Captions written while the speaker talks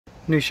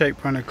new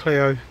shape Renault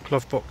Clio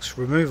glove box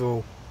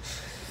removal.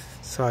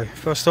 So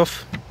first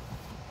off,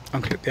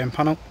 unclip the end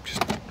panel,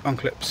 just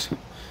unclips.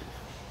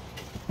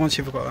 Once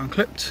you've got it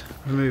unclipped,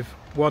 remove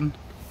 1,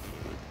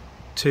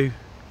 2,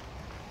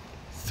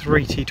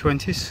 3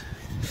 T20s.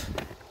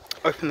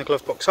 Open the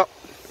glove box up.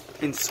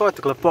 Inside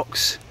the glove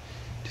box,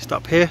 just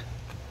up here,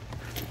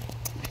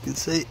 you can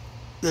see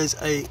there's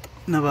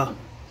another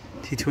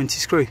T20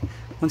 screw.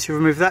 Once you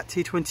remove that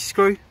T20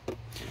 screw,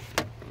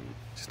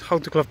 just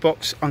hold the glove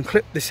box,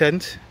 unclip this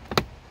end,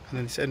 and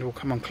then this end will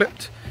come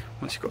unclipped.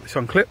 Once you've got this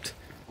unclipped,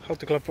 hold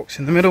the glove box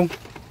in the middle,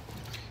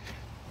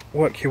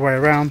 work your way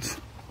around,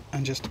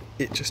 and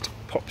it just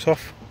pops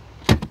off.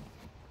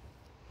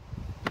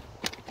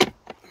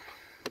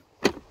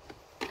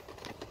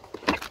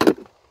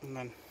 And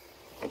then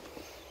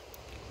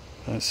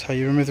that's how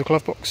you remove the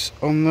glove box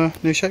on the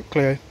new shape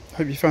Clio.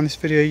 Hope you found this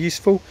video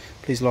useful.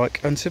 Please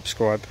like and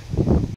subscribe.